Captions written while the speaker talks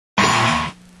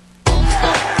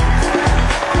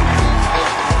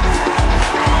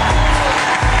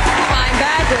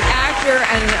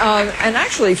and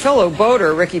actually, fellow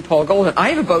boater Ricky Paul Goldin, I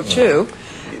have a boat too.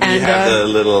 And, you have the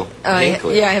little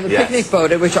Hinkley. Yeah, I have a picnic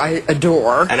boat, which I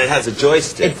adore. And it has a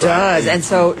joystick. It does, and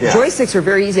so joysticks are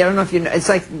very easy. I don't know if you know, it's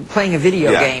like playing a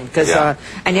video game, because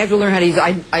and you have to learn how to use.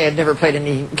 I had never played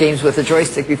any games with a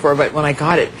joystick before, but when I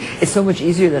got it, it's so much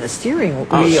easier than a steering wheel.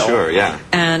 Oh, sure, yeah.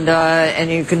 And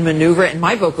you can maneuver it, and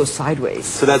my boat goes sideways.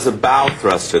 So that's a bow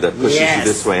thruster that pushes you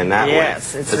this way and that way.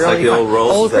 Yes, it's really like the old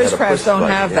Rolls. Old Chris Crafts don't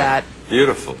have that.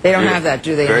 Beautiful. They don't have that,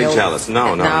 do they? Very jealous.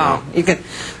 No. You can,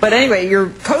 but anyway, your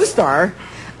co-star,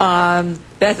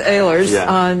 Beth Ehlers,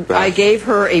 I gave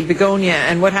her a begonia,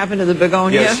 and what happened to the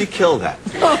begonia? Yeah, she killed that.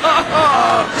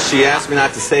 She asked me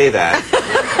not to say that.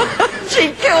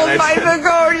 She killed my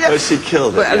begonia. Oh, she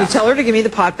killed it. But tell her to give me the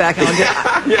pot back,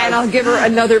 and I'll give her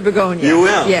another begonia. You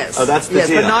will? Yes. Oh, that's the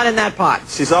deal. But not in that pot.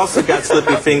 She's also got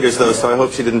slippy fingers, though, so I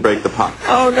hope she didn't break the pot.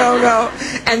 Oh, no.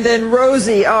 And then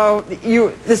Rosie,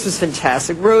 this was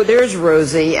fantastic. There's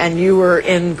Rosie, and you were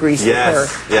in Greece with her.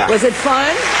 Yeah. Was it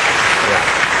fun?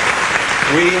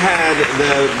 Yeah. We had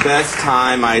the best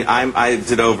time. I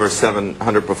did over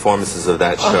 700 performances of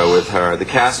that show with her. The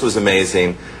cast was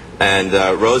amazing. And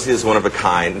Rosie is one of a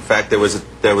kind. In fact, there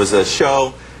was a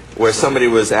show where somebody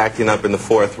was acting up in the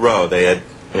fourth row. They had,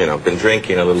 been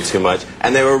drinking a little too much,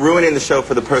 and they were ruining the show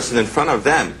for the person in front of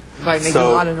them. By making a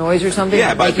lot of noise or something?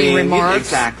 Yeah, by making remarks?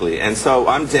 Exactly. And so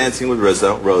I'm dancing with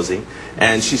Rosie,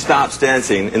 and she stops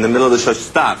dancing in the middle of the show.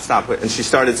 Stop. And she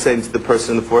started saying to the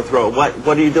person in the fourth row, What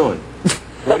are you doing?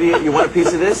 You want a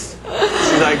piece of this?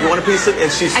 She's like, you want a piece of it?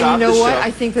 And she stopped the show. And you know what? Show.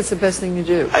 I think that's the best thing to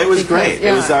do. It was great.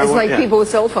 Yeah, it's like people with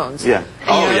cell phones. Yeah.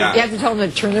 And, you have to tell them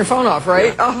to turn their phone off,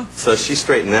 right? Yeah. So she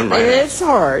straightened them right. It's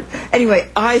hard. Anyway,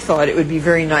 I thought it would be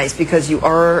very nice because you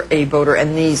are a boater,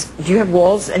 and do you have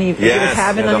walls? Do you have a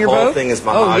cabin on your boat? The whole thing is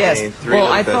mahogany. Oh, yes.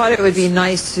 Well, I thought it would be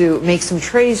nice to make some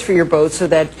trays for your boat so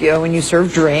that when you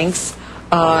serve drinks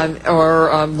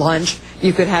or lunch,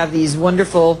 you could have these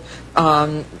wonderful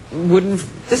wooden.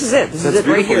 This is it. This is it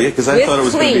right here. Because I thought it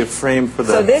was going to be a frame for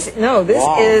the. So this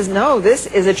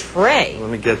is a tray. Let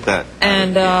me get that.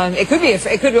 And it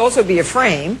could also be a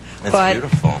frame. That's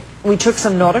beautiful. We took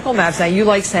some nautical maps. Now you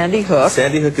like Sandy Hook.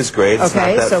 Sandy Hook is great. It's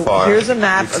okay, not that far. Here's a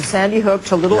map of Sandy Hook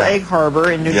to Little Egg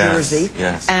Harbor in New Jersey.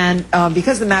 Yes. And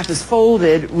because the map is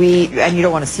folded, and you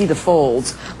don't want to see the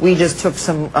folds, we just took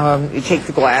some. You take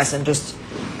the glass and just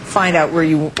find out where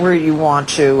you want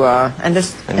to, and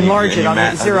just enlarge it on the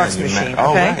Xerox machine.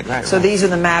 Okay. Right. So these are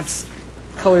the maps.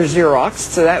 Color Xerox,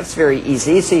 so that's very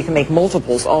easy. So you can make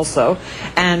multiples also.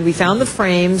 And we found the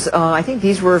frames. I think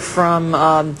these were from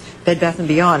Bed Bath &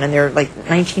 Beyond, and they're like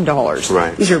 $19.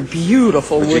 Right. These are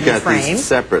beautiful wooden frames. You got these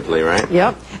separately, right?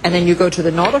 Yep. And then you go to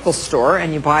the nautical store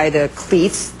and you buy the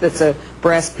cleats. That's a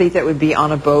brass cleat that would be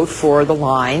on a boat for the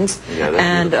lines. Yeah,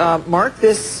 and mark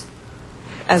this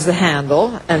as the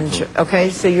handle. And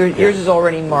okay, so yours is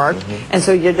already marked. And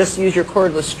so you just use your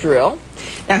cordless drill.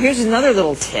 Now here's another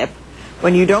little tip.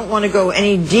 When you don't want to go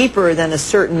any deeper than a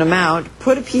certain amount,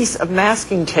 put a piece of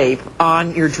masking tape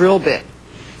on your drill bit.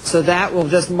 So that will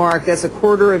just mark, that's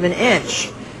 1/4 of an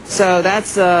inch. So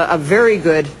that's a very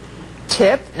good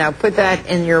tip. Now put that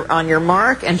on your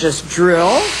mark and just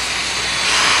drill.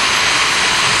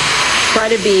 Try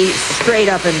to be straight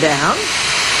up and down.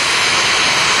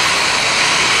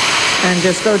 And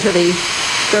just go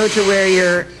to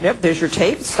where there's your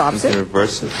tape, it stops it.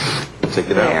 Reverse it, take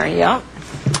it out. There, yeah.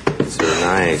 They're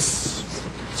nice.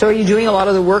 So are you doing a lot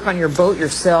of the work on your boat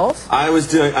yourself?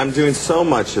 I'm doing so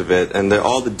much of it, and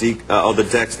all the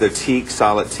decks, they're teak,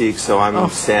 solid teak, so I'm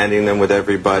sanding them with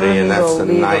everybody, and that's a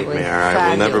nightmare. I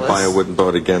will never buy a wooden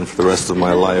boat again for the rest of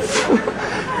my life.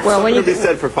 Well, when you be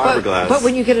said for fiberglass. But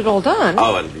when you get it all done,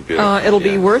 it'll be beautiful. It'll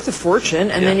be worth a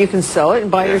fortune, and then you can sell it and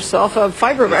buy yourself a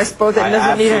fiberglass boat that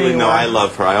doesn't need any more. I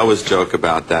love her. I always joke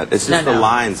about that. It's just the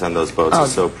lines on those boats are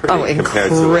so pretty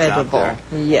compared to what's out there.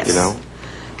 Yes. You know?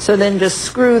 So then just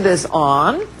screw this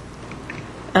on.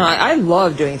 I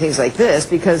love doing things like this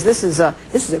because this is a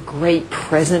great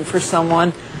present for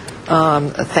someone.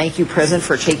 A thank you present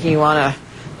for taking you on a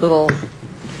little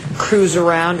cruise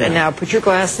around. And now put your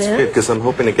glass in. It's good because I'm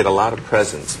hoping to get a lot of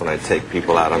presents when I take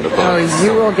people out on the boat. Oh,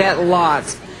 you will get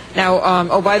lots.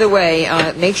 Now, by the way,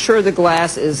 make sure the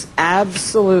glass is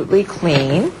absolutely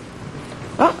clean.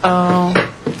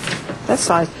 That's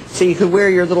nice. So you could wear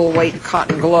your little white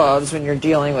cotton gloves when you're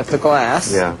dealing with the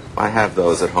glass. Yeah, I have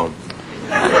those at home.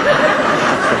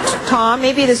 Tom,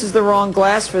 maybe this is the wrong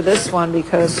glass for this one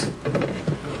because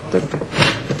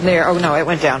there. Oh no, it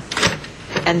went down.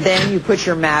 And then you put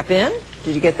your map in.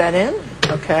 Did you get that in?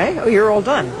 Okay. Oh, you're all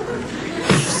done.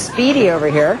 Speedy over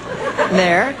here.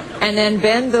 There. And then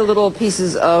bend the little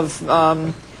pieces of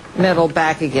metal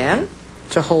back again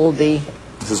to hold the...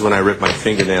 This is when I rip my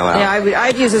fingernail out. Yeah,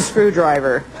 I'd use a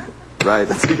screwdriver. Right,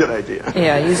 that's a good idea.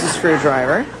 Yeah, use a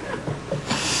screwdriver.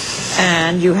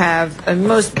 And you have a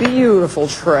most beautiful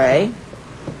tray.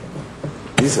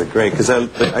 These are great, because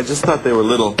I just thought they were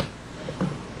little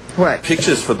What?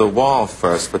 pictures for the wall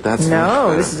first, but that's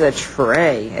No, this is a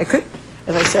tray. It could,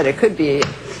 as I said, it could be...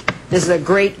 This is a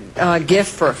great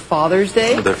gift for Father's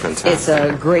Day. They're fantastic. It's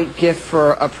a great gift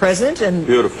for a present. And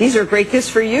beautiful. These are great gifts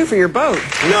for you, for your boat.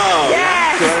 No!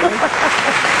 Yes!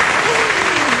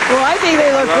 Well, I think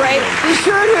they look great. Be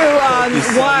sure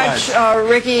to watch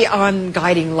Ricky on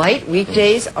Guiding Light,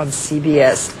 weekdays on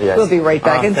CBS. Yes. We'll be right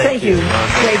back. And thank you.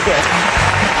 Take care.